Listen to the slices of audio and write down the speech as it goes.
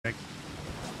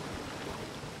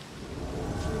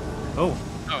Oh.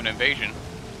 Oh, an invasion.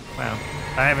 Wow.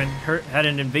 I haven't had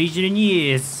an invasion in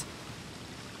years.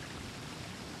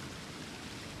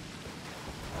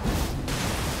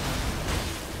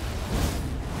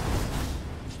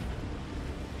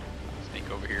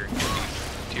 Sneak over here and get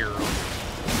these tier.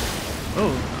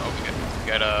 Oh. We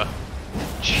got a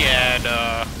Chad.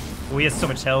 Oh, he has so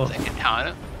much health.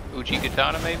 Katana, AUG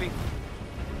Katana, maybe.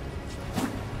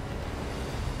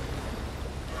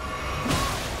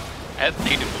 Has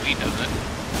native bleed, doesn't it?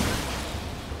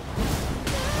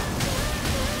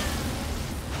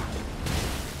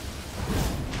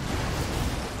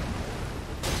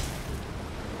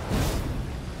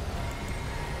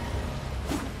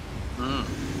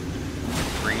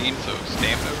 Green, so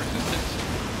stamina resistance.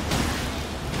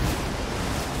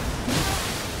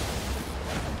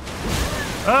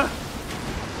 Ah!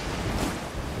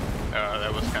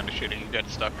 That was kind of shitty. You got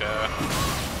stuck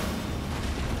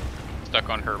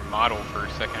on her model for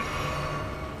a second.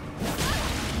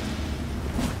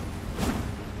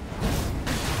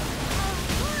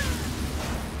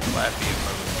 Clappy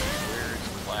emoji. Where's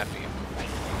Clappy emoji?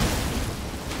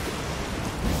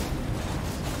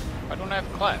 I don't have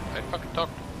clap. I fucking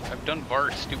talked. I've done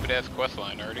Bart's stupid ass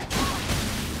questline already.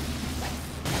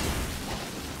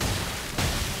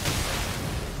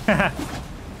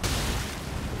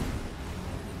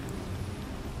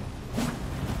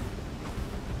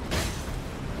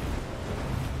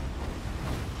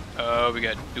 We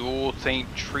got dual Saint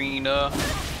Trina,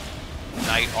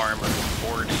 Knight Armor,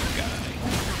 boarding guy.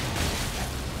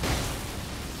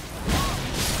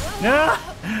 No!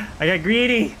 I got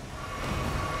greedy!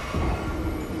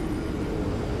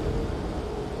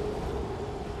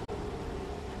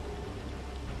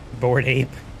 Bored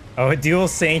ape. Oh, dual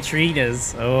Saint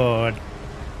Trinas. Oh. I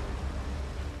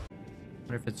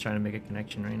wonder if it's trying to make a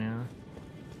connection right now.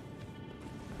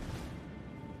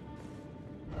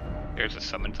 There's a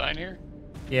summon sign here?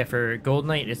 Yeah, for Gold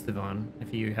Knight Istvan,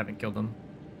 if you haven't killed him.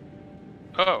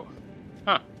 Oh.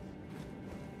 Huh.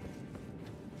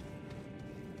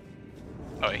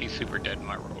 Oh, he's super dead in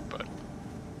my world, but...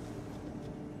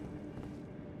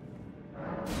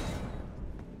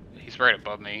 He's right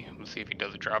above me. Let's see if he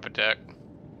does a drop attack.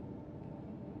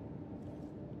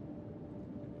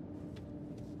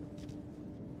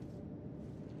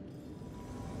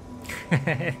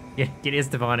 Yeah, get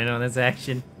Istvan in on this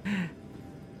action.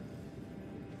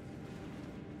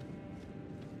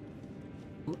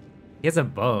 He has a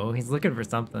bow. He's looking for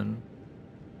something.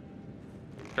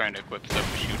 Trying to equip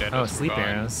stuff to shoot at us. Oh, sleep Fine.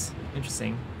 arrows.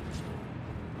 Interesting.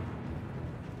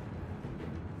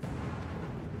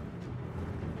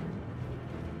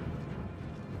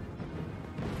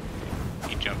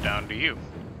 He jumped down to you.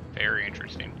 Very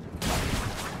interesting.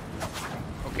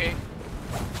 Okay.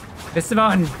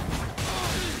 Istvan!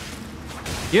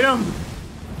 Get him!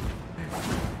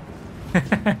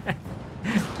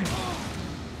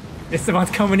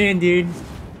 Istvan's coming in, dude.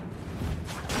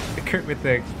 The Kurt with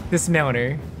the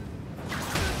dismounter.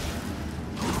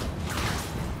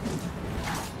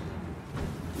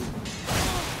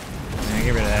 Yeah,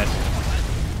 get rid of that.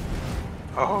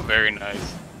 Oh, very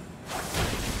nice.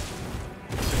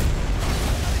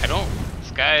 I don't...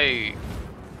 This guy...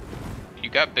 You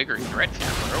got bigger threats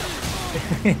here, bro.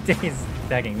 He's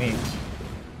attacking me.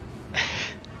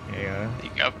 There you go. You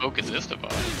got focus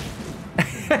Istvan.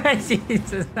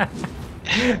 Jesus.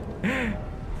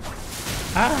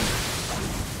 Ah.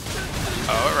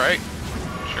 Alright.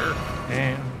 Sure.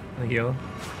 And I'll heal.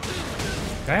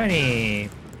 Got any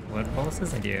blood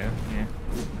pulses? I do. Yeah.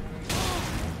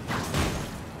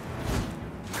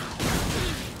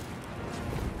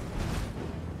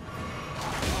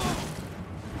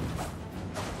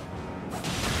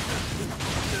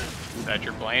 Is that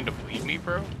your plan to bleed me,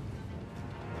 bro?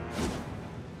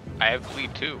 I have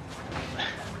bleed too.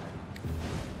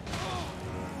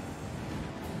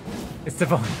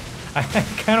 Istvan. I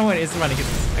kind of want Istvan to get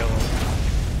the skill.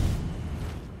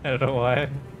 I don't know why.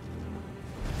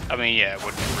 I mean, yeah, it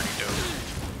would be pretty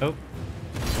dope. Oh.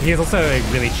 He's also like,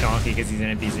 really chonky because he's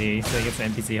an NPC, so he gets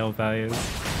NPC health values.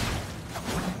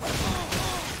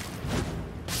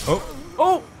 Oh!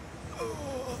 Oh!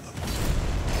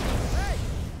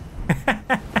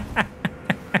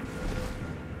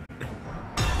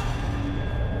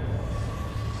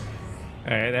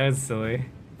 Alright, that was silly.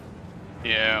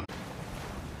 Yeah.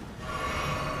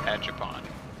 At Japan.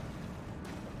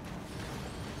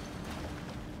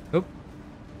 Oop.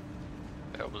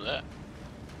 The hell was that?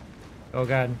 Oh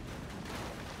god.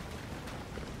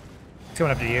 It's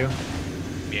coming up to you.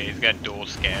 Yeah, he's got dual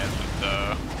scans with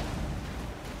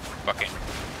fucking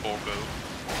full go.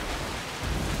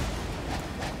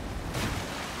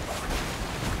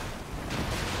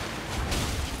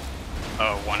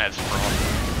 Oh, one has sprawl.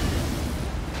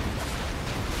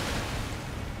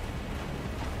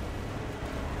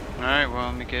 Alright, well,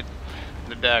 let me get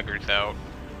the daggers out.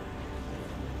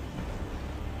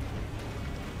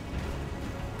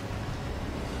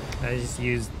 I just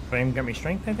used flame got me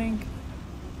strength, I think.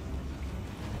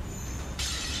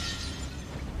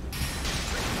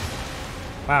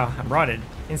 Wow, I brought it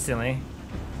instantly.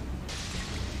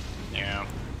 Yeah.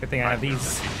 Good thing I have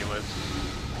these. Ridiculous.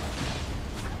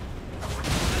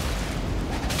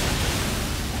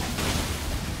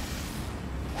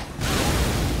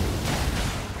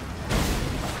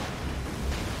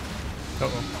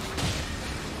 Uh-oh.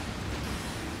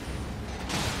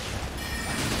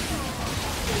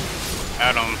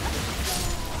 Got him.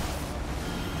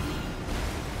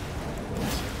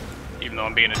 Even though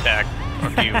I'm being attacked.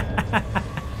 Fuck you.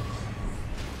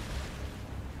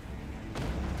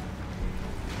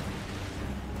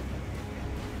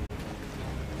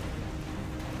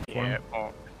 Yeah.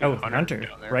 Oh, Hunter.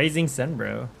 Rising Sun,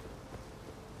 bro.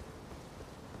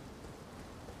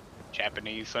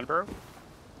 Japanese sun, bro?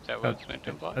 Is that what it's meant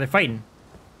to imply? Are they fighting?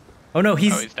 Oh no,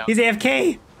 he's down. he's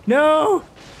AFK. No,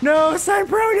 no, Sun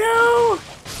Bro, no.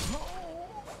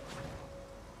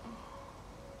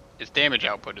 His damage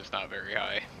output is not very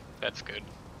high. That's good.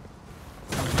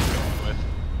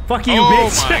 Fuck you, oh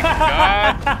bitch.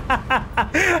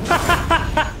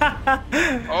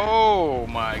 Oh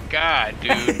my god,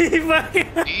 dude.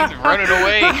 He's running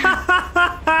away.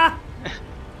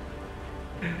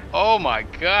 Oh my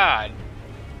god.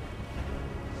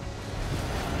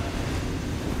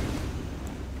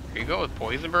 Here you go with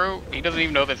poison, bro. He doesn't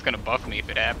even know that's gonna buff me if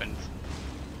it happens.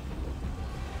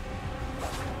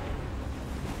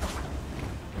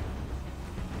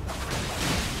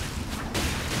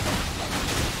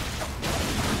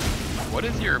 What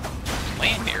is your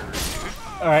plan here, dude?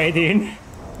 Alright, dude.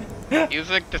 He was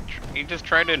like, he just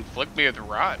tried to inflict me with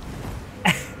rot.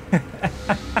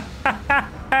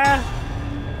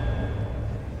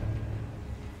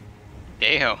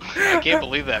 Damn, I can't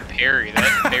believe that parry.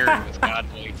 That parry was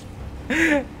godly.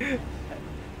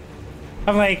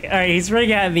 I'm like, alright, he's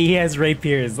running at me, he has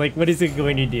rapiers. Like, what is it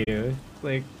going to do?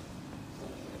 Like...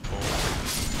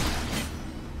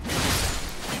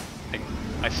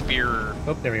 My spear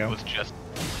there we go. was just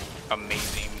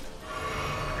amazing.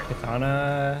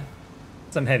 Katana...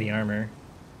 Some heavy armor.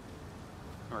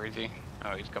 Where is he?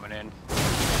 Oh, he's coming in.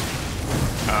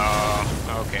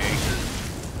 Oh, okay.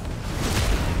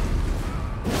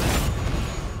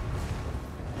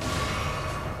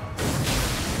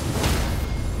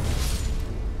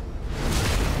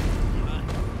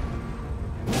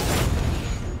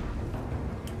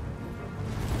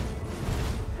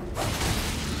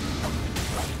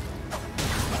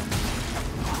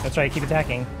 That's right, keep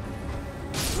attacking.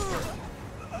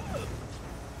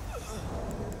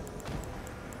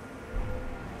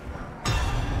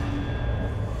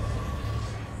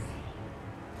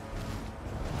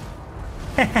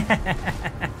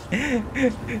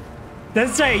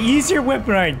 That's right, use your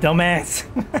weapon art, dumbass.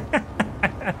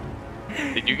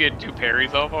 Did you get 2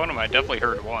 parries off on him? I definitely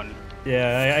heard one.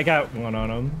 Yeah, I got one on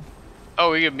him.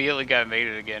 Oh, he immediately got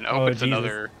mated again. Oh, it's Jesus.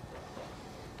 another.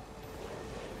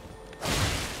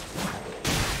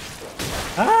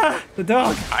 Ah, the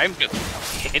dog. I'm just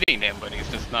hitting him, but he's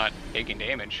just not taking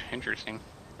damage. Interesting.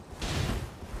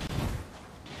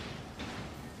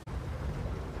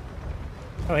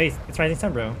 Oh, hey, it's Rising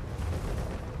Sun, bro.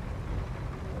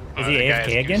 Is he The guy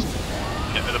AFK again?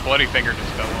 Yeah, the bloody finger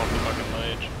just fell off the fucking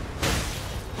ledge.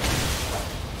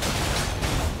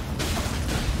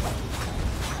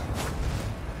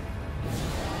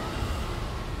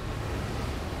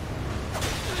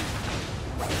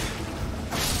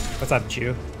 What's up,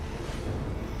 Chew?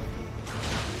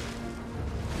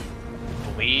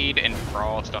 Bleed and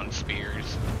frost on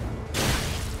spears.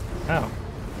 Oh.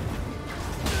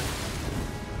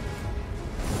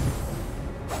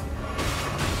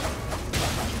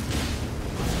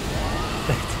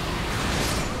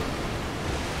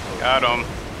 Got him.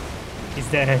 He's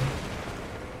dead. Hey!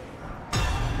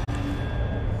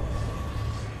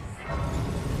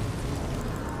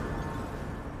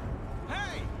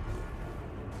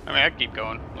 I mean, I can keep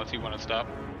going, unless you want to stop.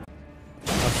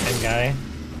 Same guy.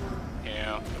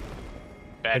 Yeah.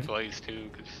 Bad plays,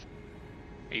 too, because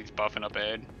he's buffing up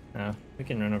Ed. Oh, we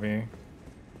can run over here.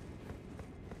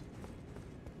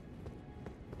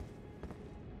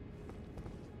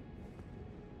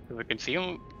 Does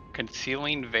the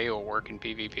concealing veil work in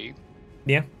PvP?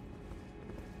 Yeah.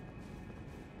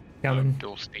 Coming.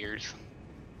 Dual spears.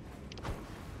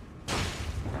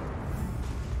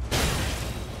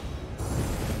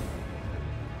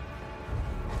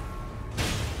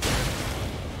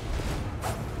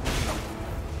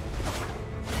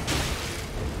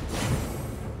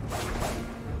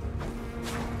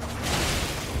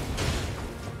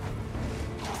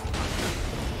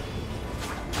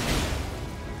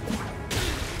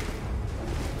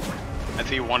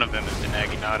 see one of them is the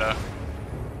Naginata.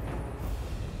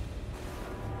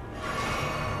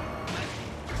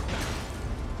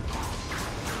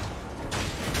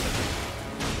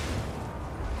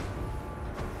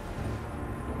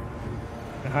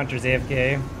 The Hunter's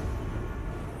AFK.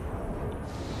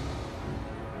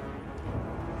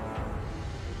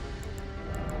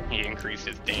 He increased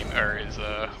his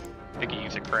I think he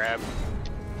used a crab.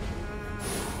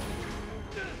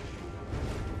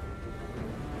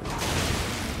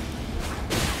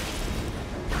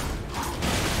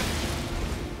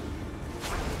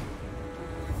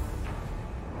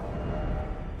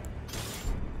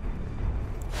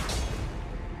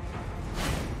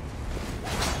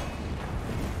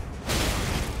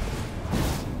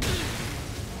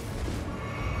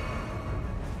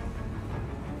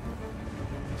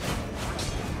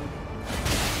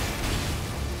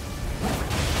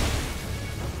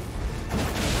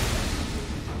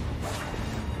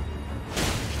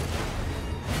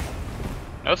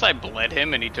 Notice I bled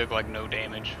him and he took like no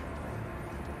damage.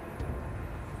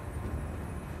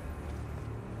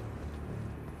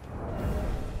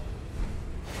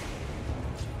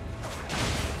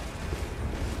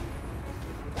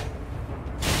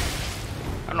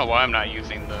 I don't know why I'm not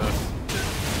using the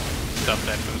stuff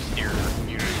that boosts your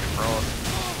immunity to frost.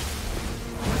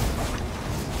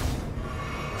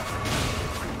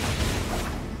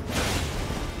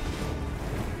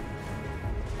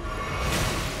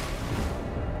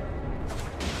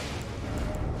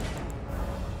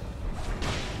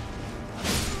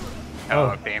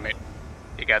 Oh, damn it.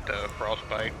 You got the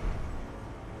frostbite.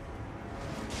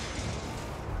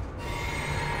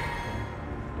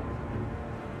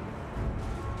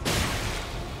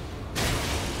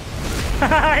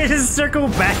 I just circle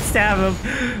backstab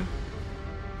him.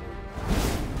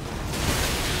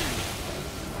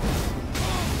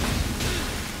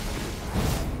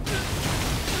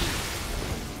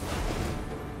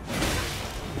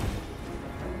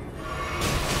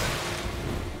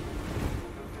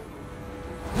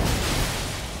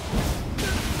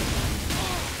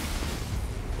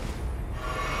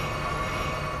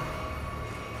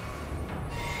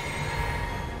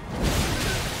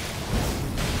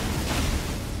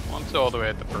 Still all the way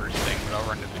at the first thing, but I'll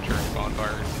run to the church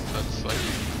bonfire since that's like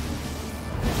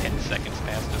 10 seconds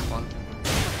past this one.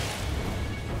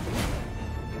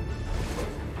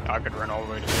 I could run all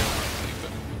the way to there, honestly,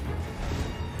 but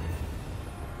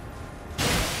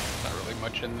not really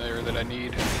much in there that I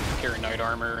need. Carry knight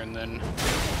armor and then don't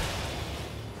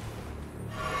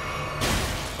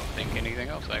think anything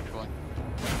else actually.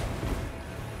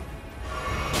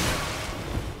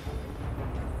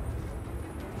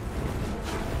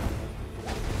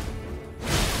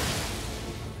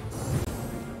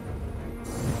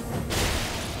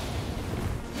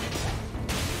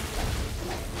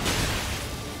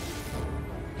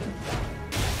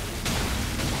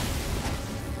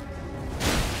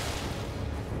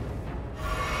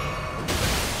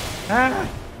 Ah.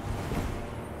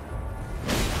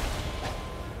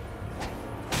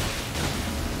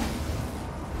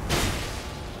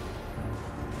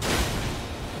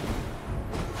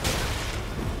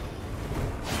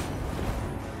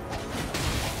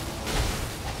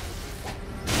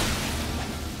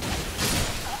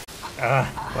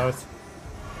 Close.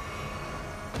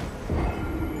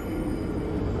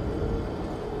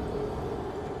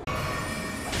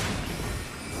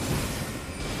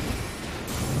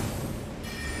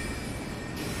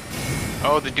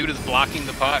 Oh, the dude is blocking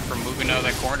the pot from moving out of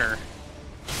that corner.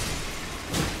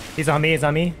 He's on me, he's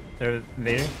on me. They're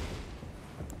there.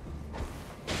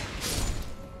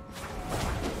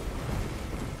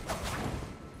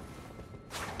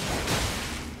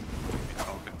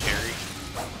 Oh, good carry.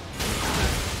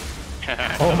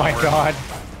 Oh my god.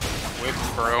 Whips,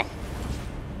 bro.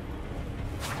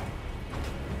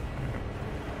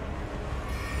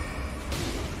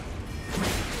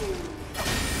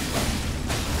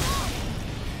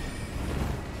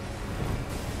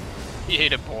 He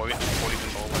hit a poison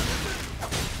bullet.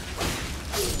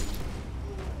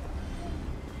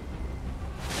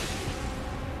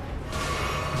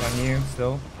 On you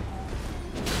still.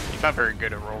 He's not very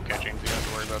good at roll catching, so you don't have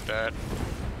to worry about that.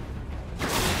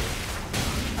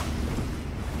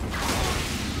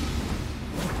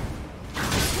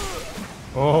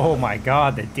 Oh my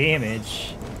god, the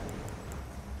damage.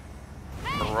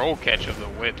 The roll catch of the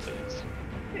whips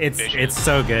is It's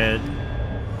so good.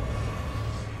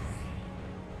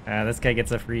 This guy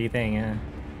gets a free thing, yeah.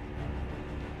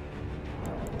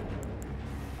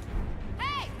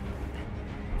 Hey!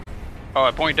 Oh,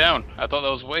 I point down. I thought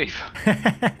that was wave. What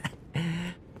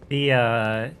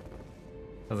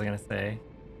was I gonna say?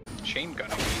 Chain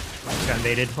gunning. Just got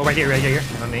invaded. Oh, right here.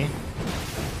 On me.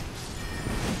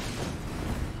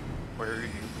 Where are you?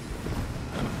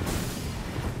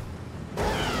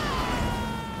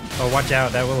 Oh, watch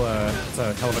out. That will, it's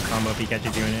a hell of a combo if he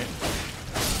catches you in it.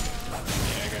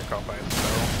 Yeah, I got caught by his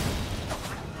spell.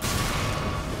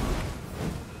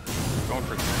 Going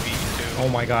for the speed, too. Oh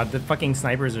my god, the fucking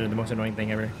snipers are the most annoying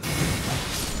thing ever.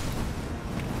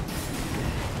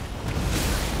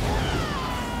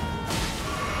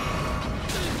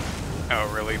 Oh,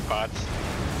 really? Bots?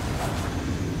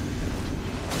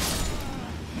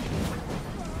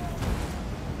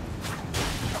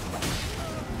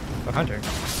 Oh, Hunter.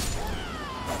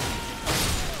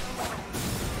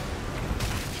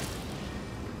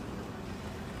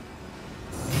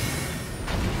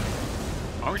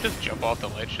 Why don't we just jump off the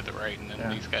ledge to the right and then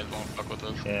these guys won't fuck with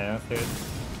us? Yeah, that's good.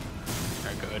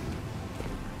 Alright, good.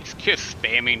 He's just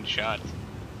spamming shots.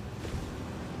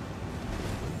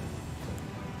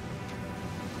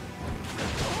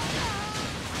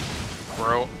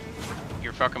 Bro,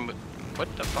 you're fucking with...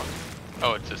 What the fuck?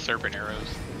 Oh, it's the serpent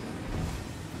arrows.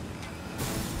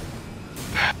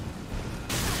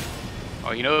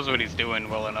 Oh, he knows what he's doing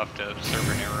well enough to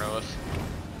serpent arrow us.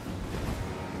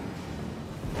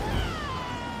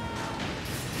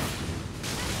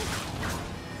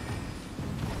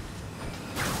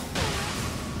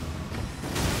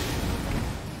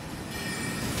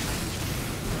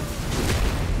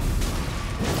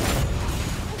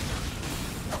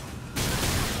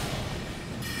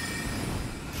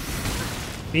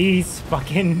 These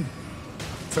fucking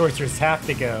sorcerers have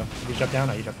to go. You jump down?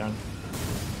 Oh, you jump down.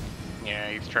 Yeah,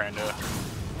 he's trying to...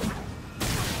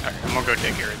 Alright, I'm gonna go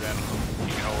take care of them.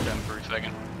 You can hold him for a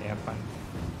second. Yeah, I'm fine.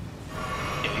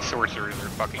 Yeah, these sorcerers are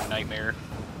a fucking nightmare.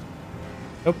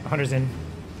 Oh, Hunter's in.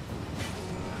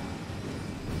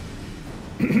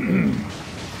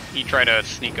 He tried to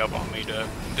sneak up on me to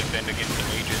defend against the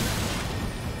mages.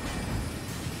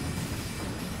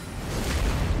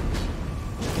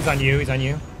 He's on you, he's on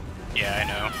you. Yeah, I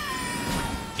know.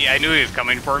 Yeah, I knew he was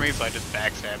coming for me, so I just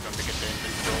backstabbed him to get the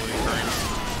invincibility for him.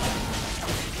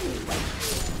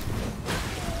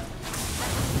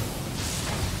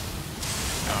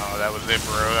 Oh, that was it,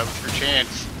 bro. That was your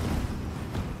chance.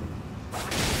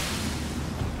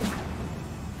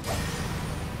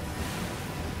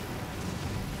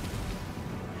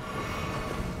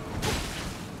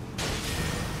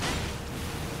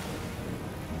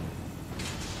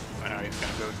 Now he's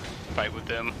gonna go fight with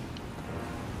them.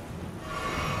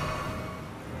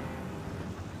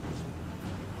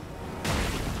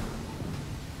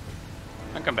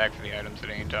 I'll come back for the items at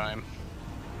any time.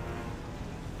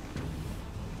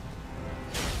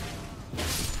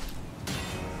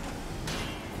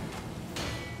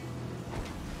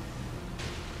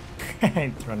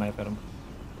 Throw a knife at him.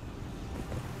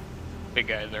 Big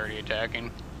guy's already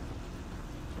attacking.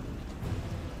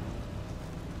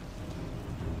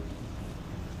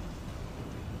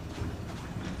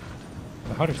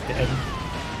 The Hunter's dead.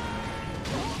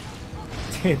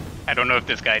 Dude. I don't know if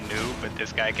this guy knew, but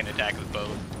this guy can attack with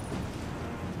both.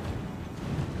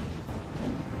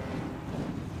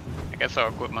 I guess I'll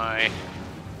equip my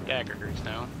daggers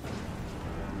now.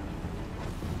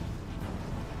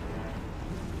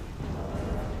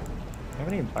 Have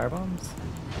any fire bombs?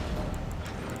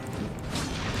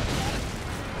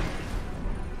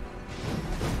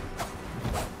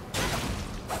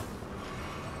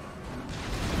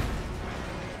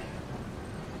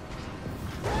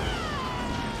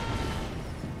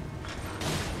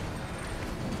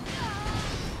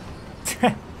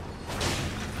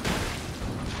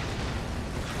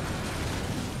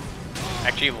 I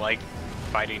actually like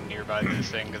fighting nearby this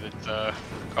thing because it's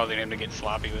causing him to get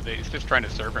sloppy with it. He's just trying to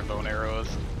serpent bone arrows.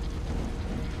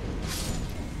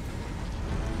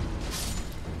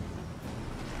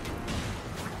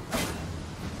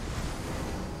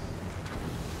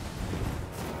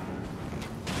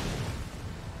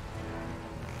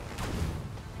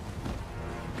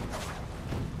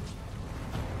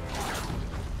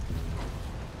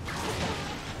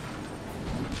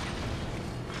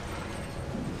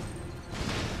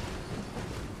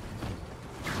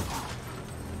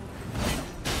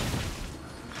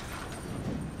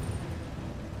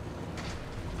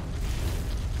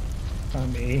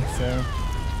 On me, so.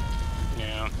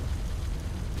 Yeah.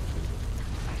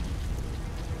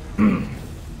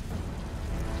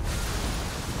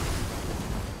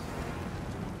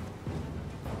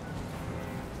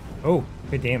 Oh,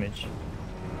 good damage.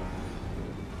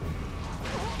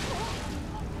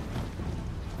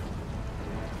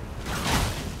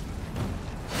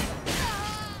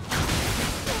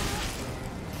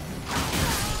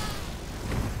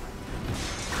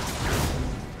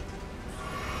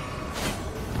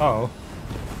 Oh.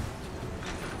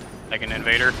 Like an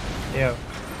invader. Yeah.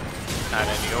 Not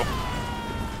ideal.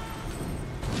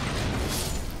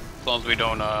 As long as we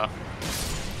don't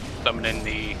summon in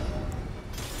the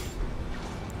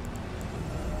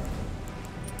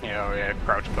yeah,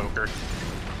 crouch poker.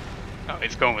 Oh,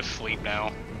 he's going with sleep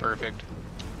now. Perfect.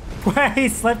 He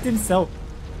slept himself.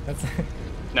 That's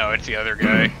No, it's the other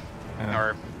guy. Oh.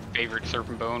 Our favorite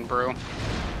serpent bone bro.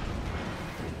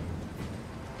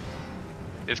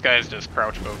 This guy's just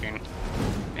crouch poking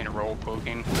and roll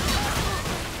poking.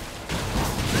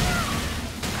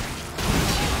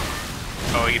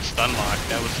 Oh, he's stun locked.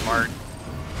 That was smart.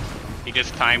 He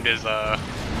just timed his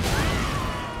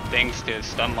things to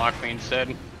stun lock me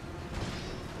instead.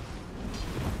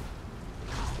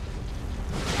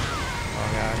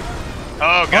 Oh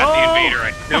god. Oh, got the invader.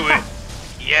 I knew it.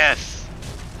 Yes.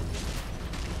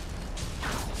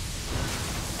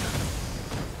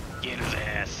 Get his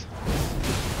ass.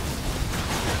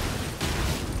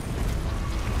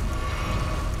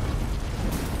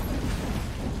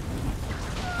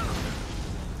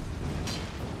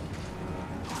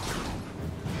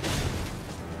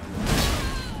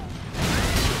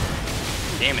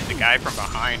 Damn it, the guy from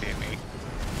behind hit me.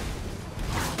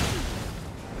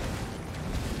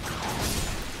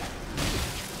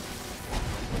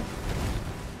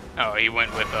 Oh, he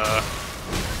went with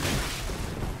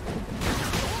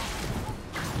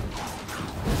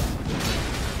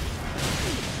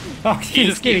Oh, he he's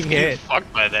just keeps getting getting hit.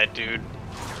 fucked by that dude.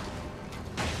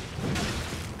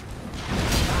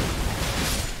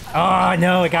 Oh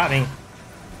no, it got me.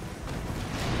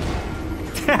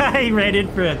 He ran in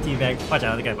for a teabag. Watch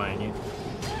out, the guy behind you.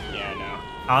 Yeah,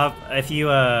 I know. If you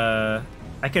I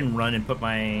can run and put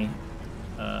my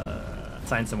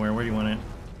sign somewhere. Where do you want it?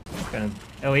 Kind of.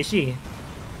 Oh, is she?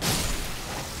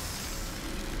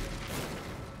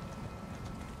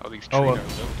 Oh, these Oh, tree well.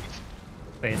 abilities.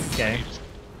 Wait, it's this guy.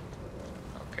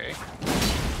 Okay.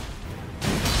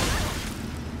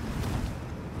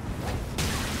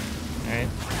 Alright.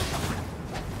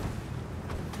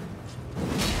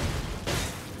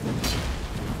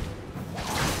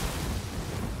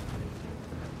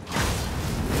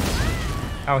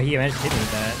 Oh, he managed to hit me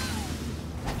with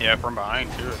that. Yeah, from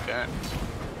behind too at that.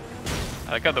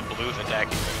 I like how the blue's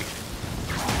attacking me.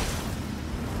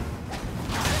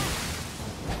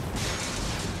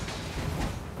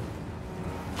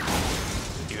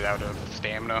 He's out of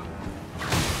stamina.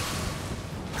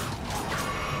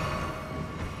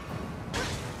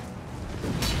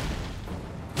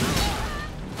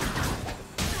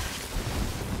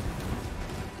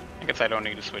 I guess I don't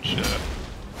need to switch to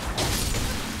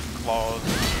claws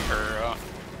or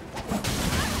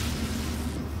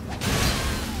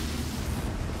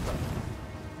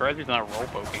surprised he's not roll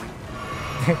poking.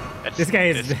 That's, This guy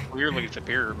is- that's clearly a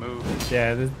superior move.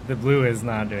 Yeah, the blue is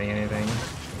not doing anything.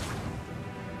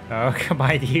 Oh, come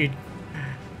on, dude.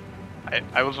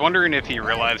 I was wondering if he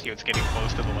realized he was getting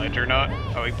close to the ledge or not.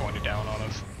 Oh, he pointed down on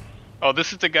us. Oh,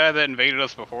 this is the guy that invaded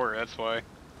us before, that's why.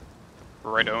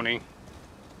 Rhydoni.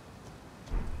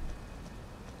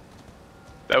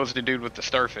 That was the dude with the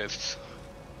star fists.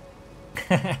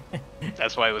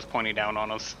 That's why he was pointing down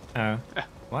on us. Oh.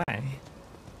 Why?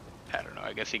 I don't know,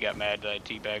 I guess he got mad that I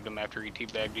teabagged him after he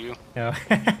teabagged you. Oh.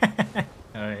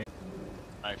 Alright.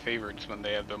 My favorites when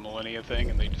they have the Millennia thing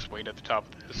and they just wait at the top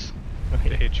of this to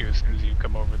Okay. hit you as soon as you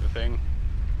come over the thing.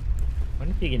 I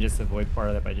wonder if you can just avoid part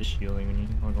of that by just shielding when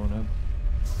you're going up.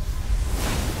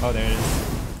 Oh, there it is.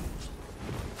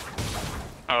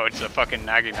 Oh, it's a fucking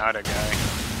Naginata guy.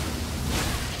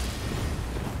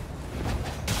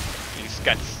 He's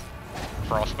got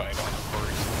frostbite on him, of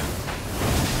course.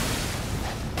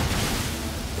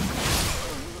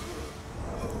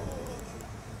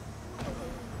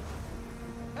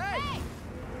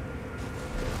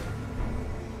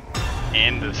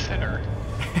 In the center.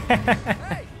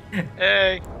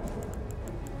 Hey!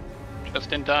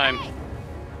 Just in time.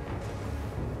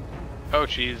 Oh,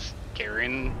 she's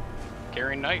carrying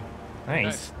Knight.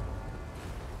 Nice.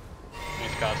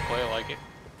 Nice cosplay, I like it.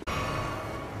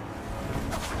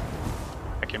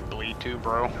 I can bleed too,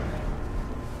 bro.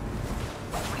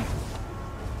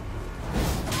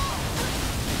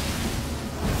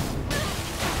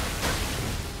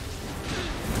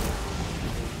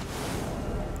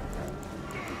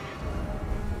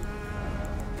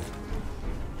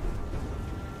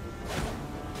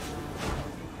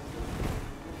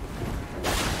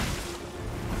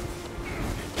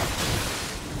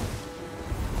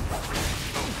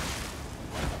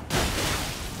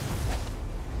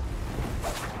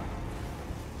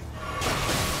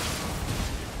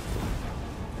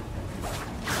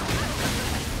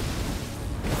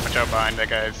 behind that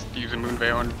guy's using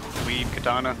Moonveil and lead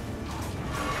katana.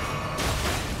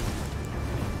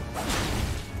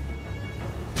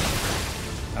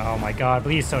 Oh my god,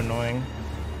 Bleed's so annoying.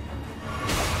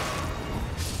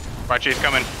 Watch, he's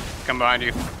coming. Come behind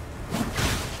you.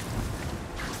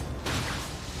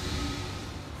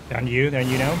 Down you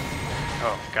now?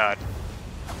 Oh god.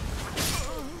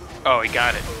 Oh, he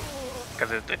got it.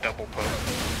 Because it's a double poke.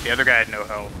 The other guy had no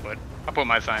health, but I'll put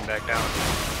my sign back down.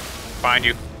 Behind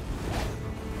you.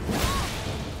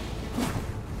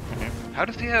 Okay.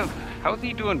 How is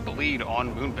he doing bleed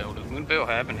on Moonveil? Does Moonveil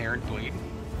have inherent bleed?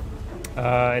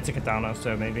 It's a katana,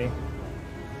 so maybe.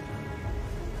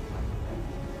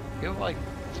 I feel like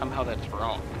somehow that's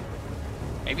wrong.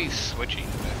 Maybe he's switching,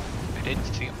 but I didn't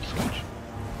see him switch.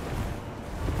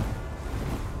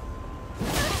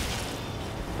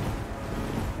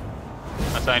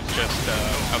 My sign's just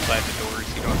outside the doors,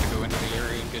 so you don't have to go into the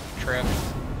area and get trapped.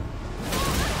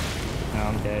 No,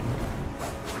 I'm dead.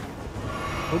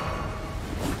 Oop.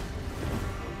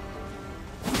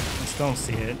 I still don't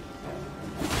see it.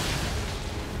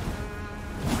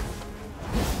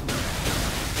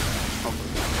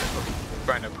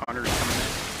 Find up hunters coming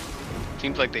in.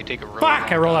 Seems like they take a really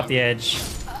Fuck! I roll long off the edge.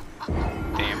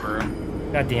 Damn, bro.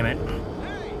 God damn it.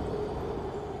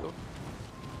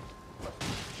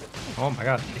 Oh my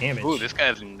god, damage. Ooh, this guy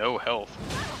has no health.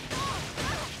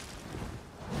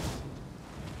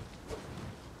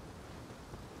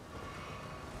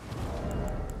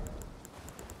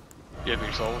 You have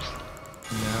your souls?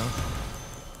 No.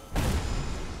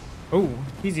 Oh,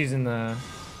 he's using the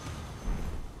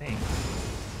thing.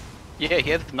 Yeah, he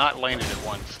has not landed it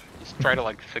once. He's tried it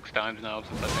like 6 times now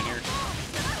since I've been here.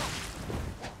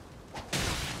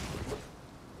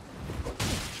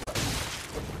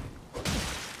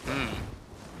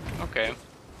 Okay.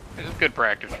 This is good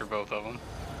practice for both of them.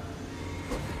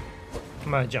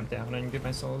 I'm gonna jump down and get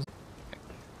my souls.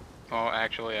 Well,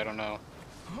 actually, I don't know.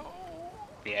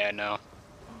 Yeah, no.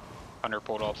 Hunter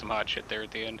pulled off some hot shit there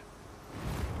at the end.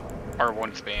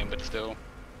 R1 spam, but still.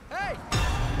 Hey!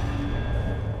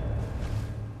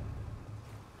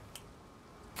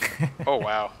 Oh,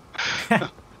 wow. I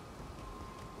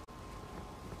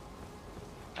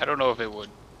don't know if it would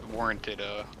warranted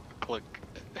a click.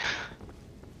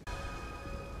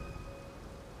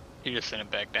 He just sent it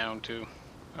back down, too.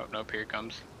 Oh, nope, here it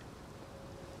comes.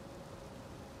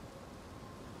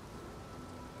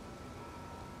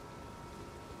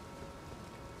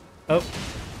 Oh.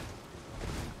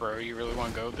 Bro, you really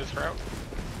want to go this route?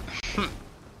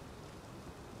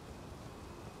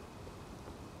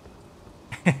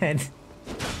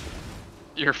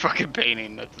 You're fucking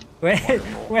painting. That's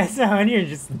wonderful. Where's the hunter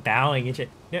just bowing and shit?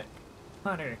 No.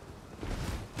 Hunter.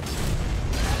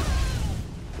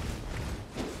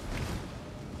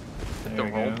 The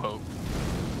roll poke.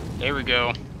 There we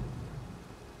go.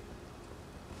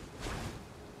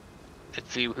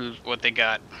 Let's see what they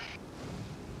got.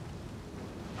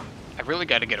 I really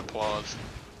got to get applause.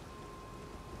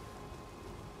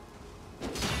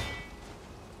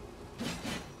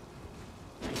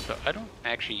 So I don't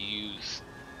actually use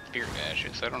Spirit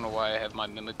Ashes. I don't know why I have my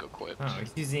Mimic equipped. Oh,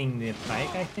 he's using the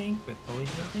pike, I think, with holy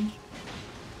damage.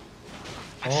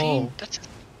 I've seen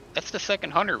that's the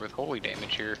second hunter with holy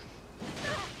damage here.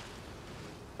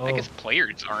 I guess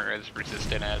players aren't as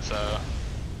resistant as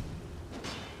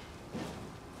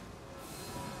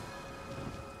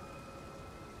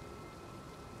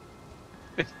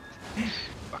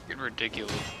fucking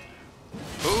ridiculous.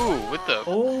 Ooh, with the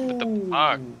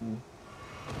fuck.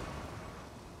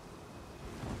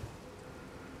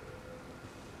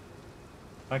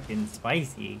 Fucking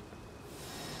spicy.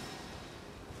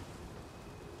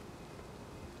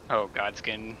 Oh,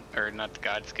 Godskin, or not the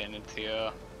Godskin, it's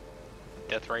the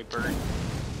Deathrite bird.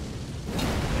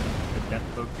 The death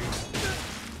poker.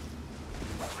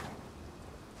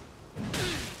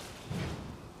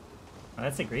 Oh,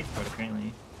 that's a great spot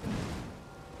apparently.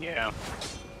 Yeah.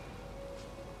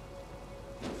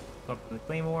 Up to the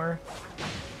claymore.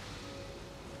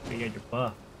 So you got your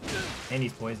buff. And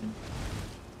he's poisoned.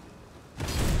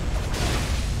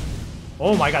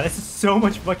 Oh my god, this is so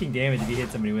much fucking damage if you hit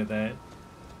somebody with that.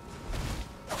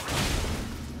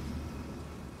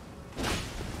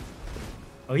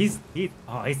 Oh, he's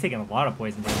taking a lot of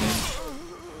poison damage.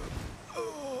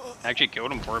 Actually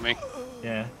killed him for me.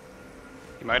 Yeah.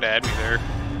 He might have had me there.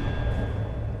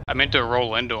 I meant to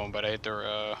roll into him, but I hit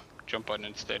the jump button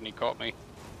instead, and he caught me.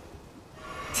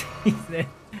 He's there.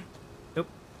 Nope.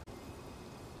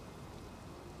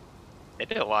 It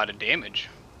did a lot of damage.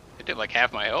 It did like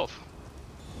half my health.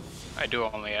 I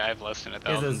have less than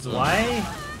 1,000. Is a Zwei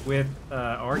with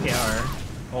Argar.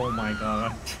 Oh my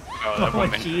god. Oh, that Oh,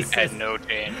 woman Jesus. had no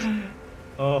chance.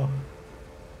 Oh.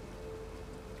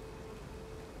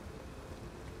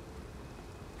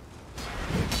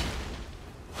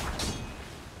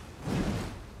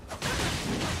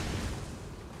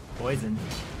 Poison.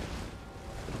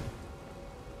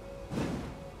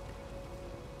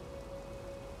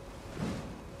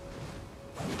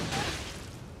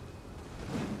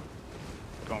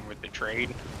 Going with the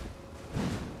trade.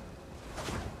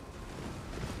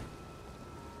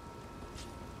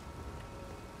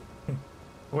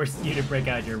 Force you to break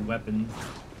out your weapons.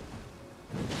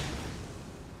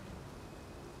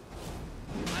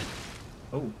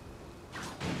 Oh.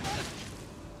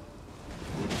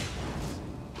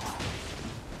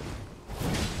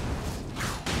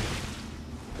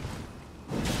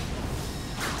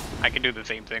 I can do the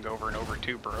same thing over and over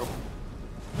too, bro.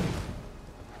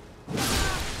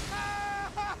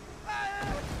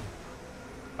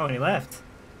 Oh, and he left.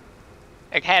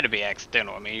 It had to be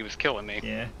accidental. I mean, he was killing me.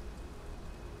 Yeah.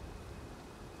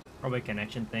 Probably a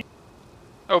connection thing.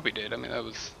 I hope he did. I mean, that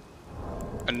was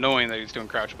annoying that he was doing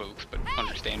crouch pokes, but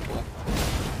understandable.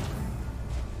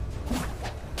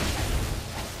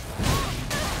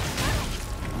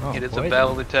 Oh, It is poison. a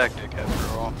valid tactic,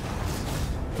 after all.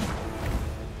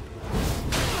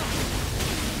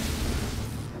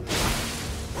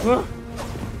 Whoa.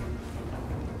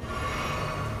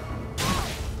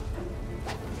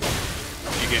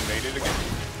 You get invaded again?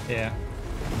 Yeah.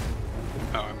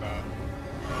 Oh,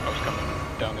 I was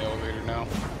coming down the elevator now.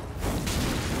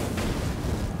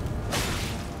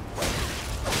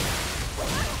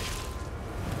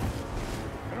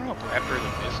 I don't know if after the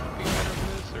mist would be better than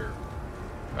this, or...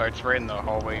 Oh, it's right in the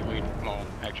hallway lead. Well,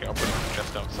 actually, I'll put it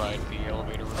just outside the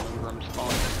elevator room where I'm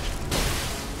spawned.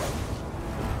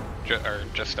 Or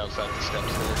just outside the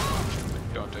steps there.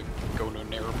 You don't have to go to a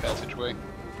narrow passageway.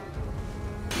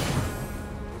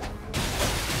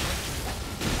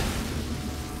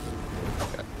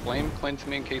 Got flame cleanse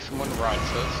me in case someone rods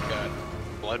us. Got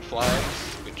blood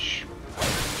flags, which I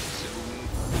assume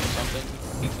something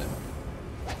decent.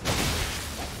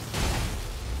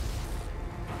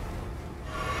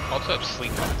 Also have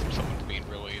sleep bots if someone's being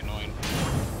really annoying.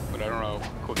 But I don't know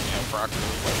cooking out properly.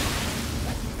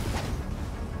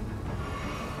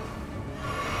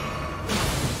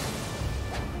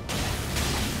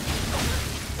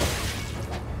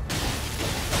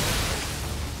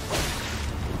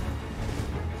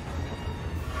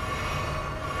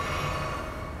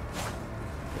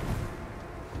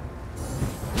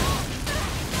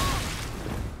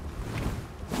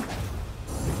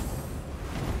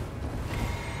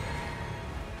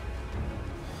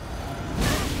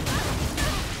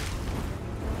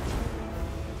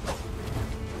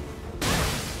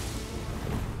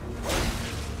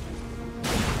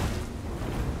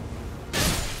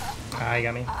 Ah, you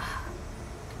got me.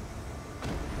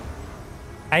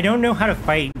 I don't know how to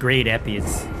fight great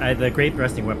eppies. The great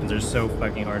thrusting weapons are so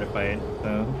fucking hard to fight,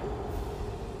 so...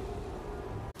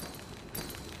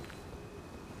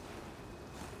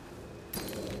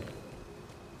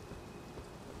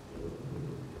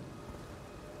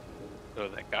 Oh,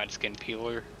 that Godskin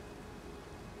peeler.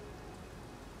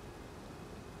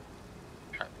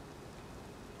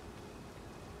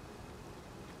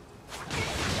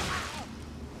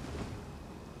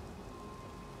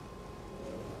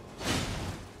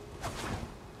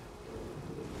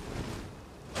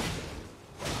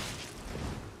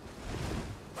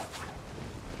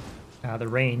 The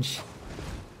range.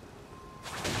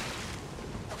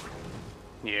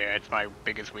 Yeah, it's my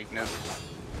biggest weakness.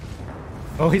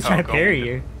 Oh, he's trying to go parry with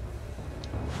it. you.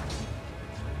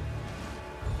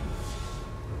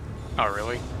 Oh,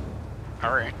 really?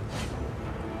 Alright.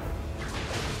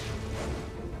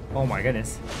 Oh my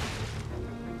goodness.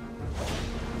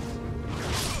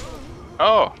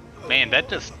 Oh, man, that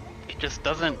just... It just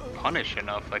doesn't punish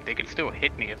enough. Like, they can still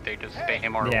hit me if they just spam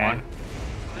R1. Yeah.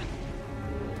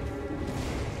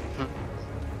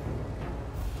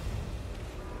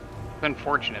 It's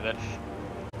unfortunate, that's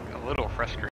a little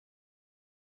frustrating.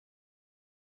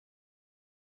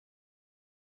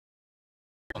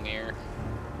 On the air.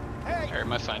 Alright,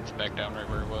 my sign's back down right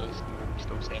where it was. I'm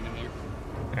still standing there.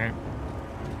 Alright.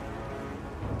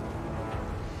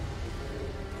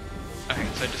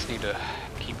 Alright, so I just need to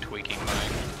keep tweaking my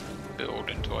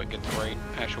build until I get the right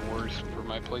Asher Wars for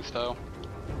my playstyle.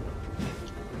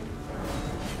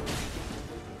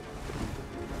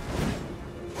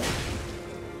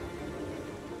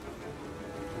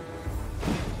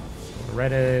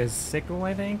 Loretta's sickle,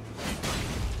 I think.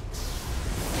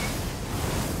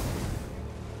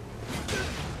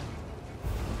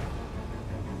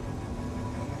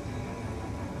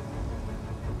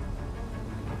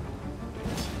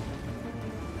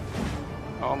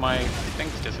 all my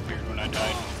things disappeared when I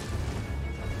died.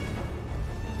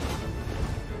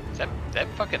 That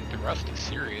fucking thrust is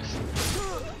serious.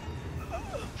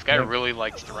 This guy really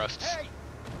likes thrusts.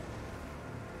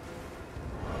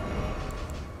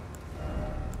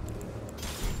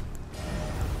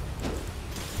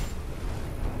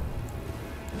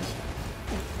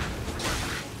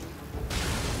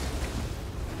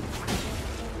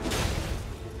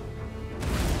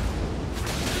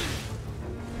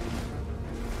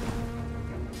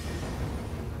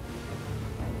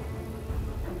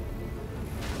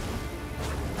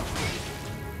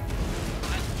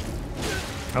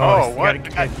 Oh, what?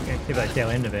 You gotta get that tail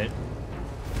end of it.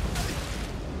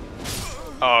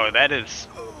 Oh, that is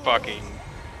fucking...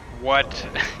 What?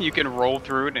 You can roll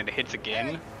through it and it hits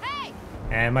again?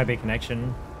 And it might be a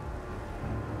connection.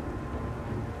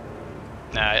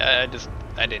 Nah, I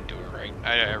didn't do it right.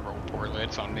 I rolled poorly,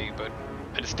 it's on me, but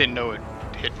I just didn't know it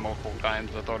hit multiple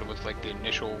times. I thought it was like the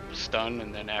initial stun,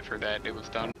 and then after that it was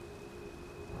done.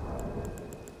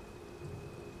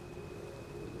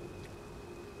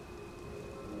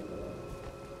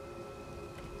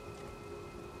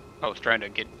 I was trying to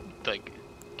get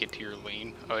to your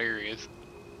lane. Oh, here he is.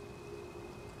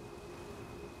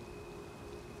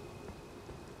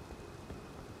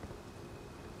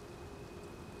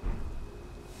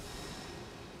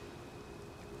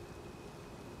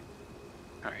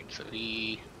 Alright, so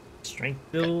he... Strength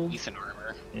build. Decent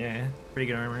armor. Yeah, pretty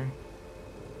good armor.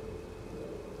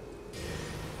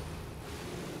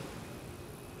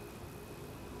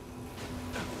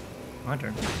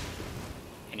 Taunter.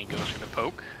 And he goes for the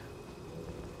poke.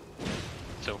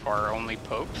 So far, only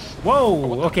pokes.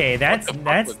 Whoa! Okay, that's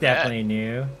was definitely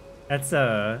new. That's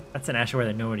an Ashware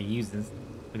that nobody uses.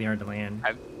 Really hard to land.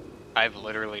 I've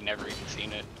literally never even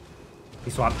seen it. He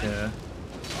swapped to.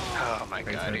 Oh my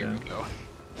god! Here we go.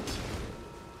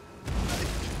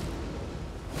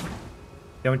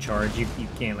 Don't charge. You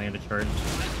can't land a charge.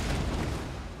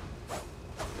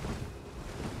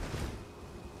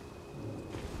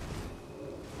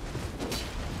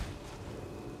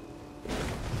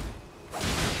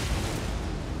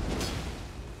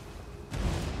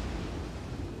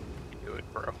 Do it,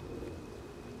 bro.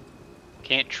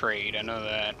 Can't trade. I know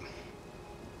that.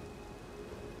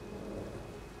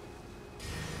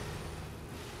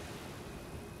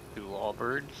 Two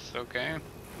Allbirds. Okay.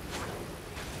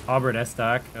 Albert S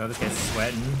stock. Oh, this guy's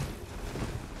sweating.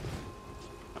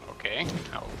 Okay,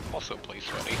 I'll also play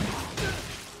Sweaty.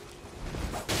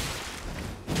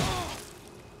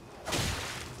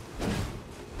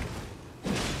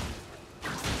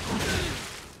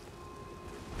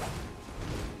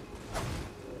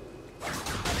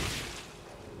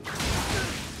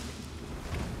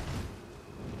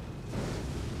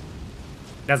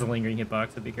 That's a lingering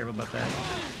hitbox, so be careful about that.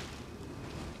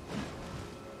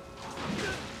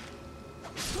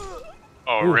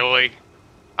 Oh, Ooh. really?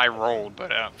 I rolled, but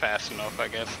not fast enough, I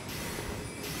guess.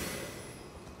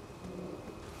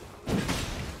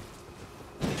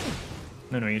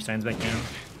 No, your sign's back down.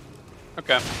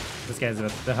 Okay. This guy's the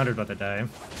 100 about to die.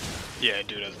 Yeah,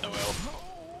 dude has no health.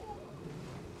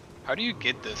 How do you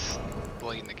get this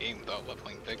late in the game without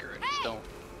leveling Vigor? I just don't.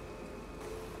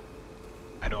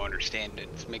 I don't understand it.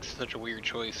 It makes such a weird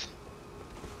choice.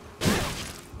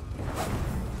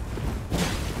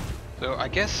 So I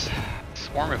guess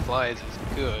Swarm of Flies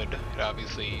is good. It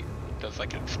obviously does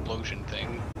like an explosion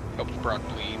thing. Helps Brock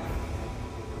bleed.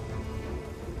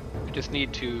 I just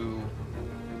need to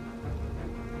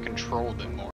control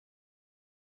them more.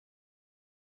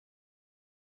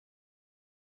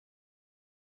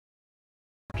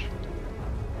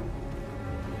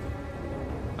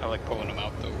 I like pulling them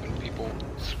out though when people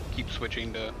keep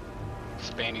switching to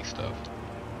spammy stuff.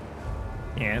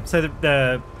 Yeah, so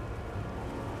the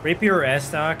Rapier S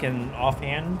stock and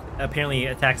offhand apparently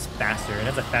attacks faster. It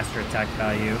has a faster attack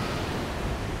value.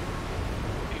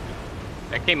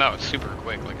 That came out super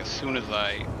quick. Like as soon as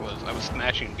I was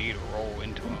smashing B to roll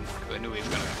into him because I knew he was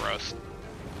gonna thrust,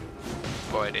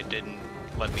 but it didn't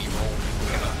let me roll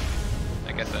enough.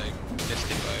 I guess I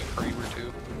missed it by a frame or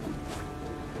two.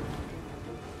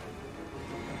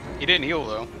 He didn't heal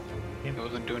though. Yep. He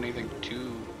wasn't doing anything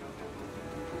too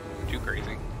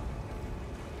crazy.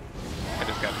 I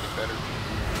just gotta get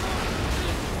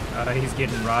better. He's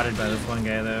getting rotted by this one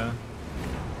guy though.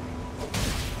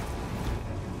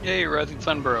 Yay, Rising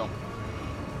Sun Bro.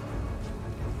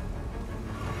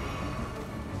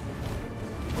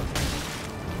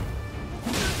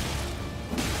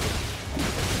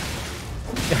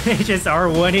 They just are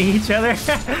one-ing each other.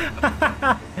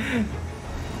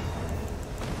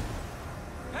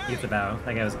 Gets a bow.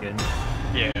 That guy was good.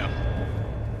 Yeah.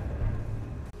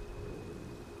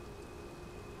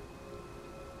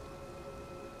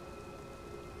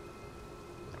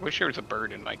 Wish there was a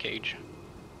bird in my cage.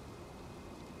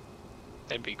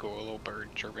 That'd be cool, a little bird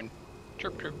chirping.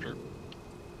 Chirp, chirp, chirp.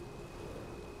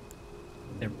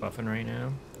 They're buffing right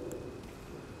now.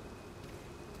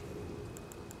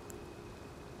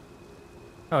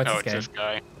 Oh, it's this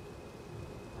guy.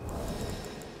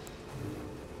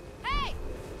 Hey!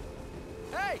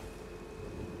 Hey!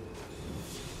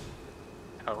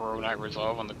 How row night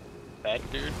resolve on the bad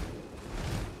dude.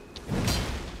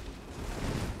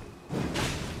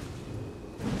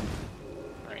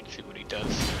 Alright, see what he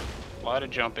does. A lot of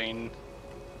jumping.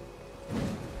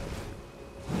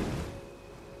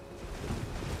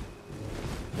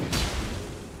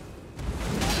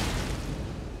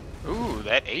 Ooh,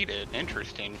 that ate it.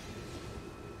 Interesting.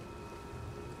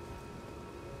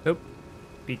 Oh,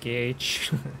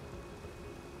 BKH.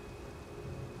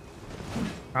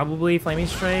 Probably Flaming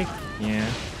Strike. Yeah.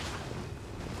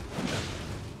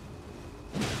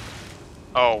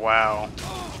 Oh, wow.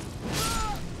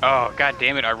 Oh, god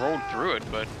damn it. I rolled through it,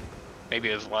 but maybe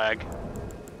it was lag.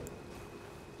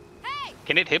 Hey!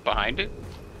 Can it hit behind it?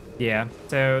 Yeah.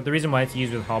 So the reason why it's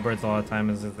used with halberds all the time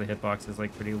is that the hitbox is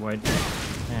like pretty wide.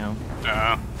 Now.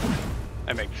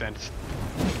 That makes sense.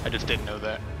 I just didn't know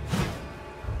that.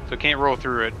 So it can't roll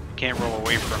through it, can't roll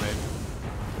away from it.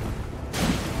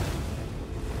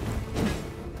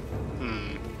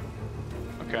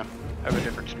 Okay. I have a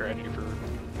different strategy for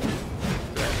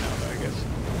that now, I guess.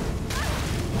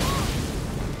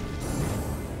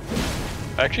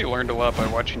 I actually learned a lot by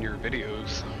watching your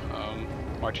videos,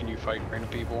 watching you fight random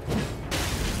people.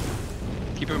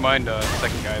 Keep in mind,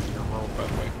 second guy's in your world, by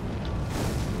the way.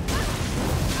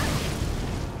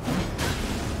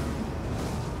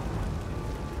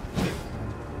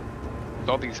 With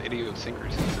all these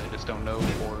idiosyncrasies, I just don't know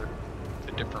for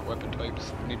the different weapon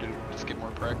types. I need to just get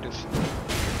more practice.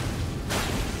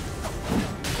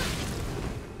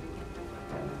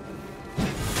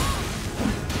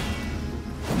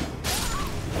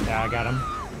 Yeah, I got him.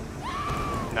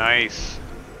 Nice.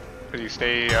 Did he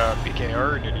stay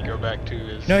PKR or did he go back to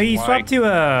his No, he Y? swapped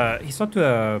to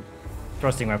a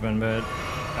thrusting weapon, but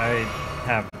I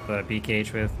have the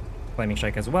BKH with Flaming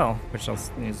Strike as well, which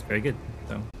is very good.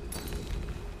 So.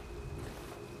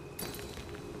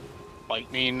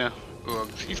 Lightning. Ooh,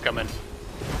 he's coming.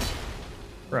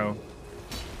 Bro.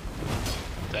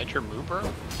 Is that your move, bro?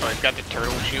 Oh, he's got the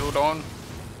turtle shield on.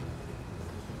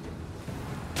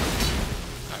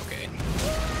 Okay.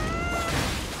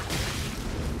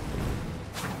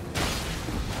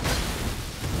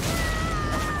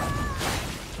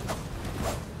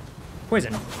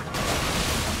 Poison.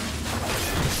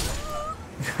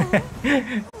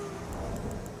 Hey!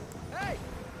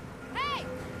 Hey!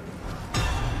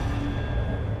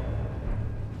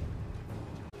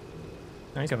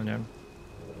 No, he's coming down.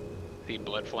 The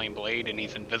Blood Flame Blade, and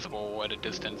he's invisible at a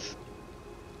distance.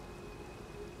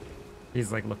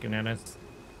 He's like looking at us.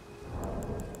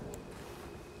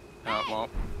 Oh, well,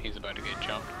 he's about to get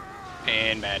jumped.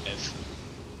 And madness.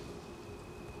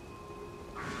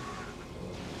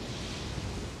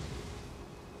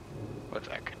 What's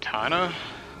that, katana?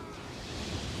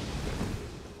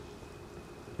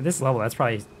 At this level, that's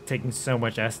probably taking so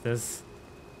much Estus.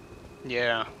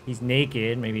 Yeah. He's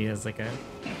naked. Maybe he has like a...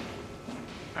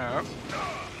 Oh.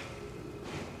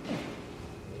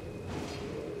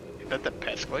 Is that the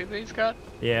pest glaive that he's got?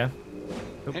 Yeah.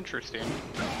 Oop. Interesting.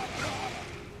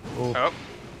 Ooh. Oh.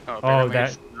 Oh, apparently that-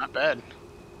 it's not bad.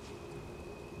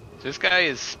 This guy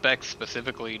is spec'd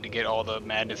specifically to get all the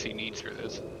madness he needs for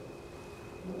this.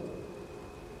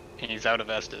 And he's out of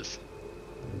Estus.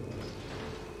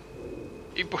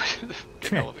 He pushed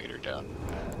the elevator down.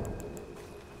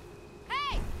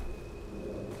 Hey!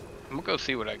 I'm gonna go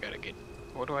see what I gotta get.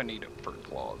 What do I need for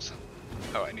claws?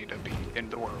 Oh, I need to be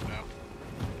in the world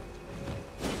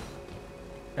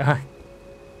now.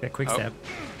 That quick Oh. step.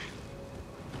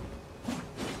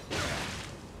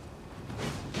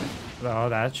 Oh,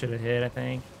 that should have hit, I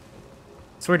think.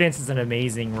 Sword Dance is an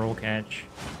amazing roll catch.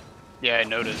 Yeah, I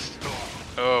noticed.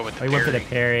 Oh, with the Oh, he went for the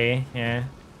parry. parry, yeah.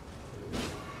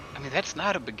 I mean, that's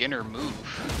not a beginner move.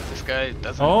 This guy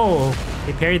doesn't... Oh,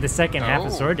 he parried the second half of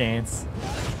Oh. Sword Dance.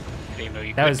 I didn't know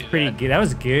you That could was do pretty that. good. That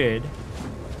was good.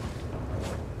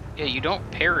 Yeah, you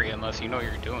don't parry unless you know what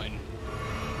you're doing.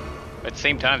 But at the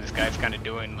same time, this guy's kind of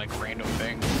doing, like, random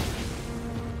things.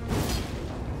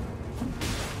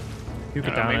 Two I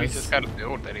don't know, maybe he's katanas. just got a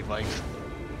build that he likes.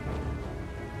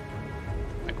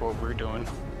 Like what we're doing.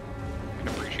 I can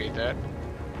appreciate that.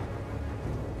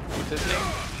 What's his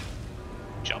name?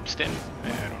 Jumpston? I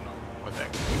don't know what that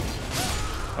could be.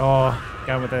 Oh,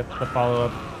 got him with the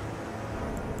follow-up.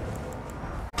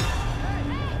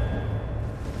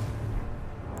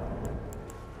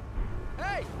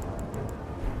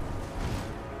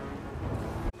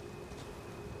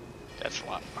 That's a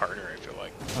lot harder, I feel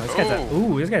like. Oh, this guy's a,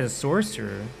 ooh, this guy's a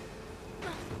sorcerer.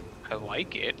 I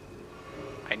like it.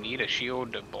 I need a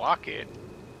shield to block it.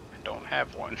 I don't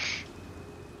have one.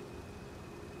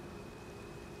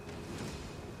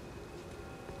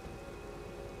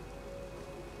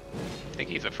 I think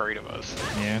he's afraid of us.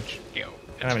 Yeah. You know,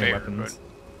 I don't have any fair, weapons.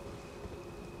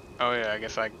 But... Oh yeah, I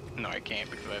guess no, I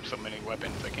can't because I have so many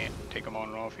weapons. I can't take them on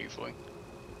and off easily.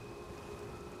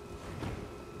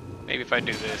 Maybe if I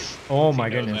do this. Oh my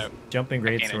goodness! Jumping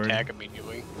great I can't sword. attack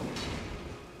immediately.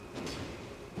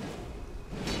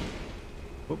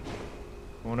 Oop.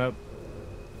 Going up.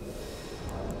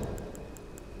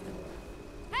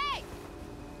 Hey!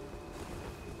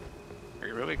 Are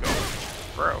you really going,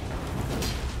 bro?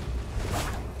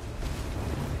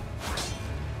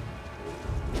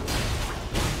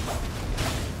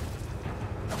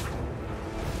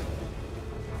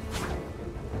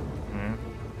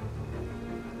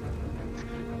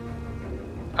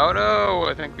 Oh no!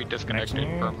 I think we disconnected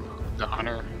Connection. from the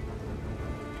hunter.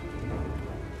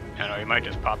 I know, he might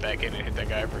just pop back in and hit that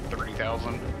guy for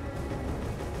 30,000.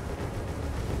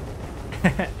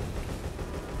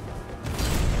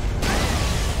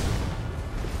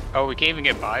 Oh, we can't even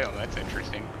get by him. That's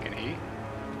interesting. Can he?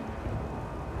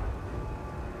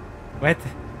 What?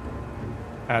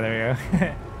 Oh, there we go.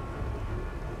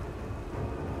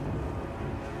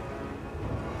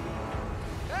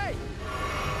 Hey!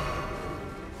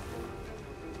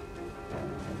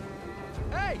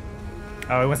 Hey!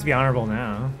 Oh, he wants to be honorable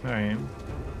now. All right.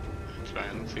 It's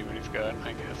fine. Let's see what he's got,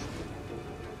 I guess.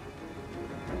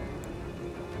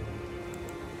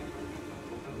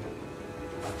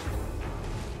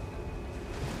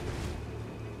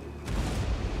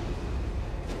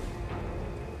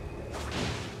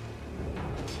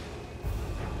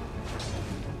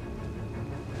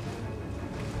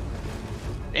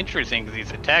 Interesting, because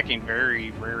he's attacking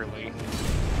very rarely.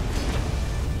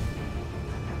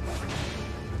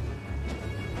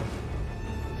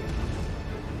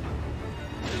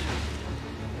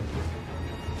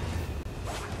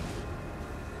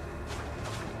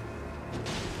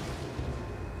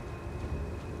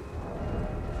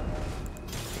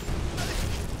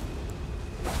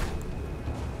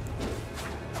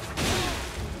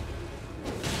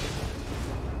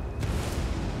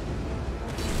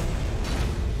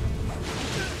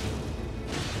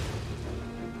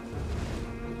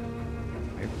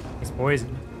 He's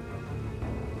poisoned.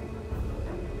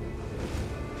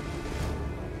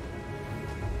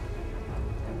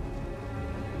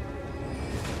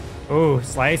 Oh,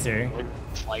 slicer.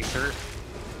 Slicer.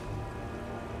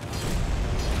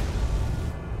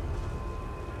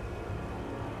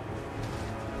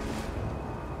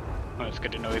 Well, it's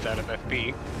good to know he's out of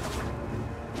FP.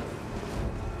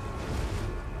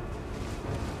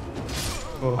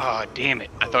 Oh. Oh, damn it.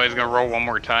 I thought he was going to roll one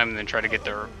more time and then try to get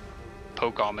the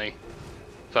poke on me.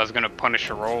 So I was going to punish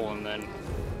a roll and then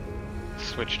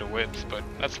switch to whips, but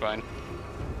that's fine.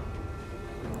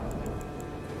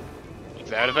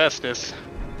 He's out of Estus.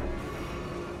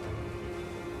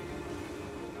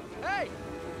 Hey!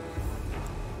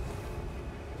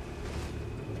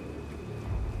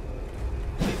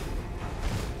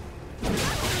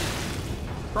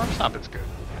 Storm Stomp is good.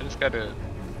 I just got to...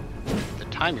 The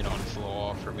timing on it's a little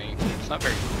off for me. It's not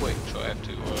very quick, so I have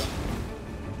to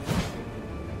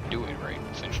do it right,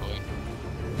 essentially.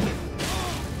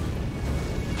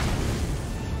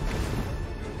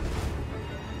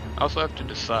 I also have to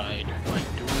decide,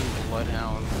 like, doing the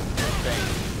Bloodhound thing.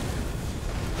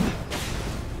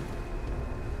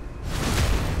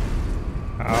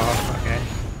 Oh, okay.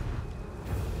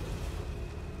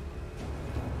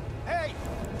 Hey!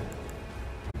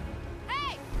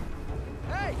 Hey!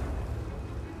 Hey!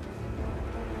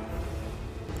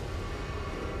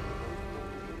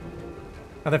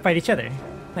 Oh, they fight each other.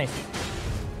 Nice.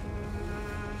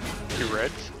 Two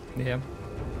reds? Yeah.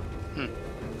 Hmm.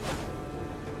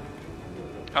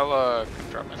 I'll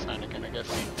drop my sign again, I guess.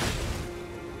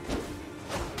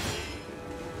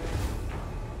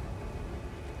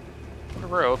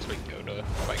 Where else we can go to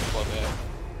Fight Club at?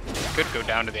 Could go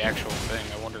down to the actual thing.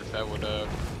 I wonder if that would the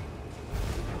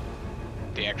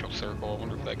actual circle. I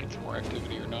wonder if that gets more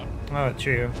activity or not. Oh,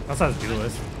 true. Also has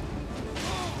duelist.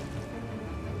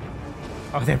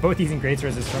 Oh, they're both using great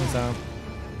swords as strong sound.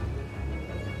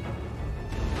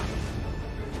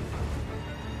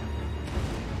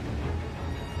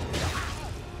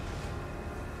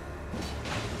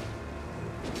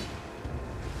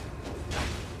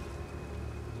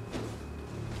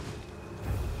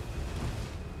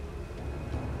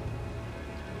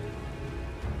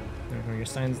 There are your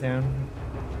signs down.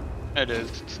 It is.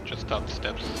 It's just top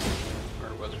steps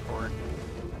where it was before.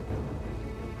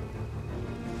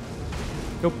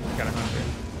 Nope, got a hunter.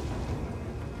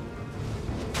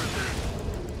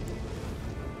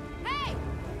 Hey!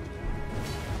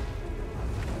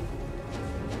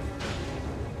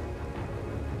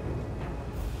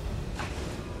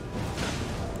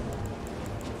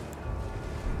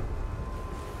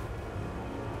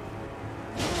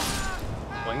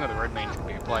 Playing with the red mains can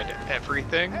be applied to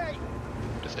everything. Hey!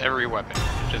 Just every weapon.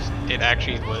 It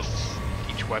actually lists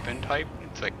each weapon type.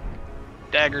 It's like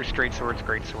daggers, straight swords,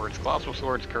 great swords, colossal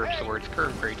swords, curved swords,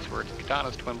 curved great swords,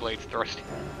 katanas, twin blades, thrust.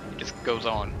 It just goes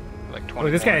on. Like 20.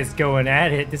 Oh, this guy's going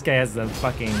at it. This guy has the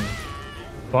fucking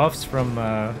buffs from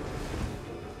the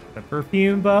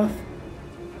perfume buff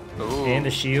Ooh. and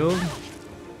the shield.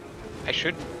 I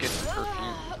should get the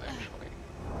perfumes actually.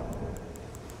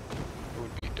 It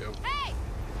would be dope. Hey!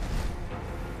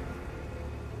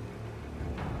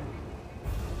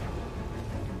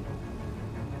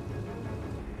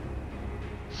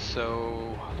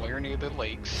 So, Laramie of the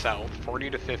Lake, south, 40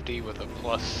 to 50 with a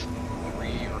plus 3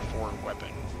 or 4 weapon.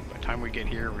 By the time we get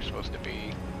here, we're supposed to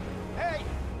be... Hey!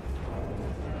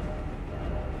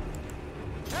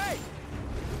 Hey!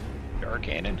 Dark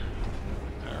Cannon?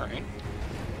 Alright.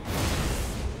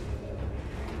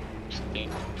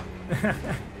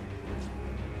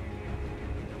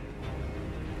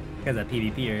 Guy's a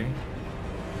PvPer.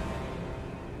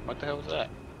 What the hell was that?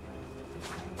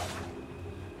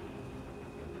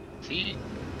 Is he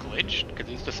glitched? Because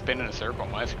he's just spinning a circle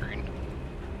on my screen.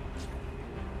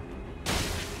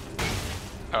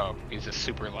 Oh, he's just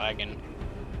super lagging.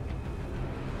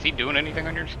 Is he doing anything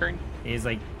on your screen? He's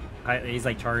like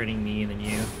targeting me and then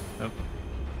you. Oh,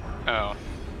 Oh,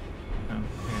 oh.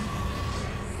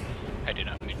 I did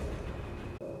not mean.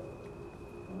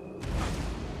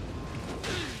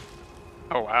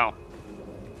 Oh wow.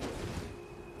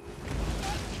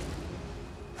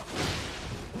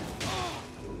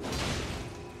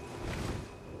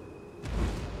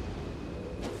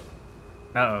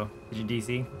 Uh-oh. Did you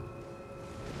DC?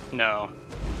 No,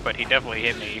 but he definitely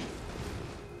hit me.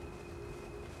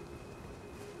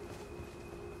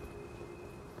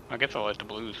 I guess I'll let the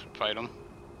blues fight him.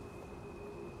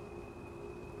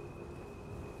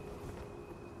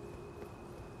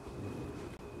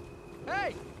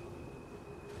 Hey!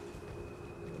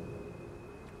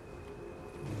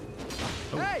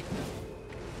 Hey!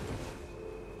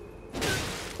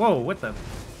 Whoa, what the?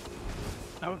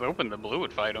 I was hoping the blue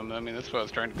would fight him. I mean, that's what I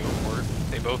was trying to go for.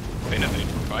 They both benefit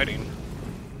from fighting.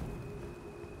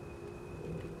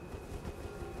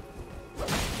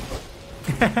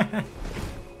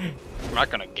 I'm not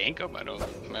gonna gank him. I'm No, not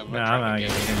I'm trying not to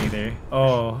getting gank him either.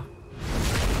 Oh.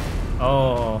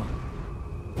 Oh.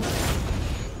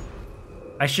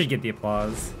 I should get the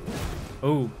applause.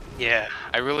 Oh. Yeah,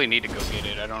 I really need to go get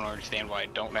it. I don't understand why I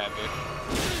don't have it.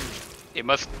 It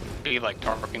must be like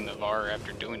targeting the VAR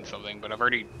after doing something, but I've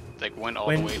already like went all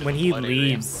the way to When the he flood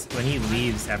area.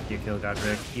 leaves after you kill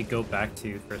Godric, you go back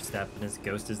to first step and his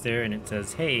ghost is there and it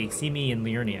says, "Hey, see me in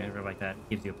Liurnia," or like that.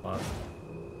 Gives you applause.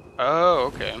 Oh,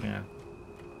 okay. Yeah.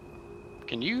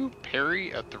 Can you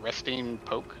parry a thrusting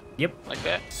poke Yep. like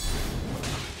that?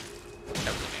 That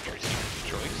was an interesting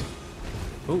choice.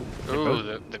 Ooh.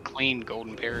 Ooh, the clean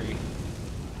golden parry.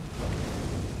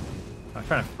 I'm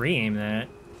trying to free aim that.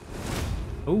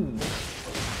 Ooh.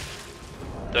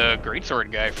 The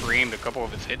greatsword guy framed a couple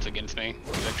of his hits against me.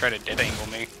 He like tried to dead angle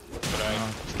me, but I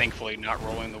was thankfully not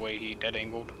rolling the way he dead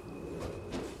angled.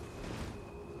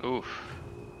 Oof.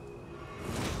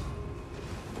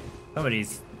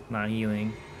 Somebody's not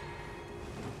healing.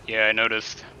 Yeah, I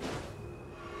noticed.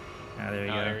 Ah, there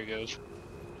you Oh, go. there he goes.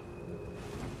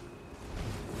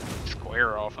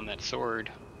 Square off on that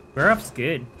sword. Square up's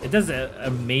good. It does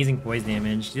amazing poise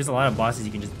damage. There's a lot of bosses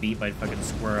you can just beat by fucking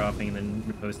square upping and then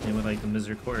reposting it with like the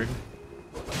misericord.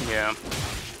 Yeah.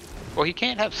 Well, he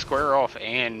can't have square off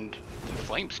and the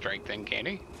flame strike thing, can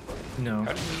he? No,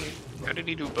 How did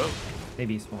he do both?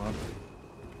 maybe swap.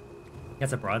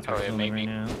 That's a broadsword Oh, yeah, filming maybe.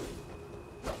 right now.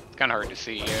 It's kind of hard to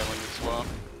see, yeah, when you swap.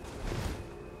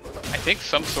 I think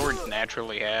some swords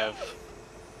naturally have.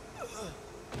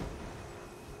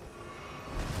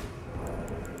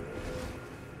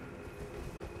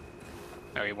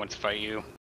 Oh, he wants to fight you.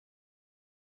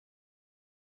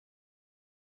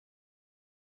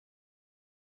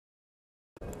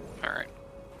 Alright.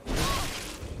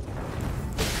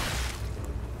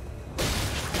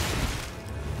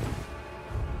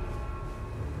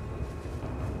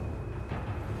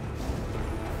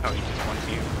 Oh, he just wants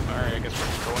you. Alright, I guess we're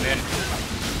just going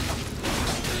in.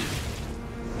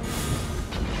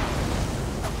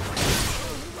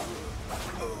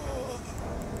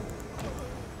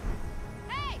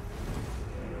 Hey!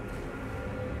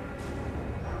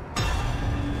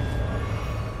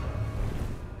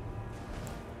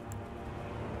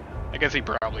 guess he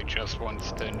probably just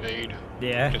wants to invade.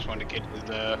 Yeah. Just wanted to get his,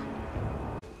 So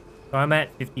I'm at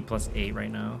 50 plus 8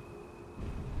 right now.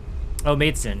 Oh,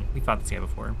 Maidson. We fought this guy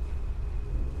before.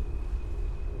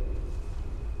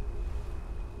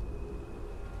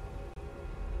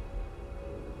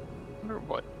 I wonder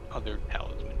what other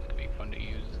talismans could be fun to use.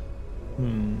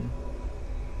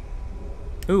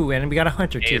 Ooh, and we got a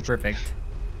hunter too. Perfect.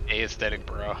 Aesthetic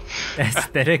bra.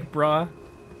 Aesthetic bra.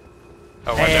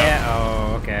 Oh, watch out.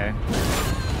 Oh, okay.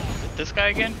 Is it this guy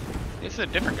again? This is a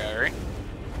different guy, right?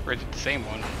 Or is it the same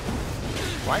one?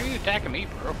 Why are you attacking me,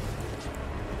 bro?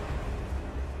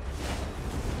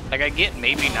 Like, I get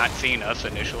maybe not seeing us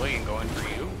initially and going for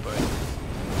you, but...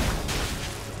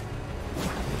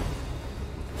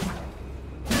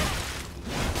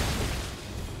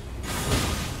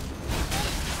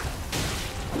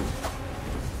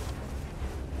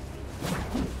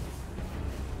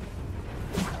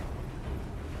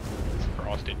 It's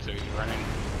frosted, so he's running.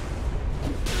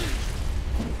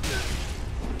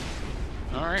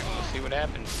 Alright, we'll see what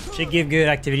happens. Should give good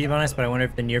activity bonus, but I wonder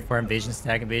if the near far invasions,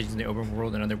 attack invasions in the open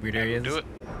world and other weird areas. Do it.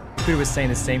 Peter was saying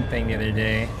the same thing the other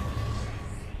day.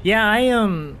 Yeah,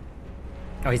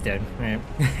 Oh, he's dead. All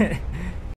right.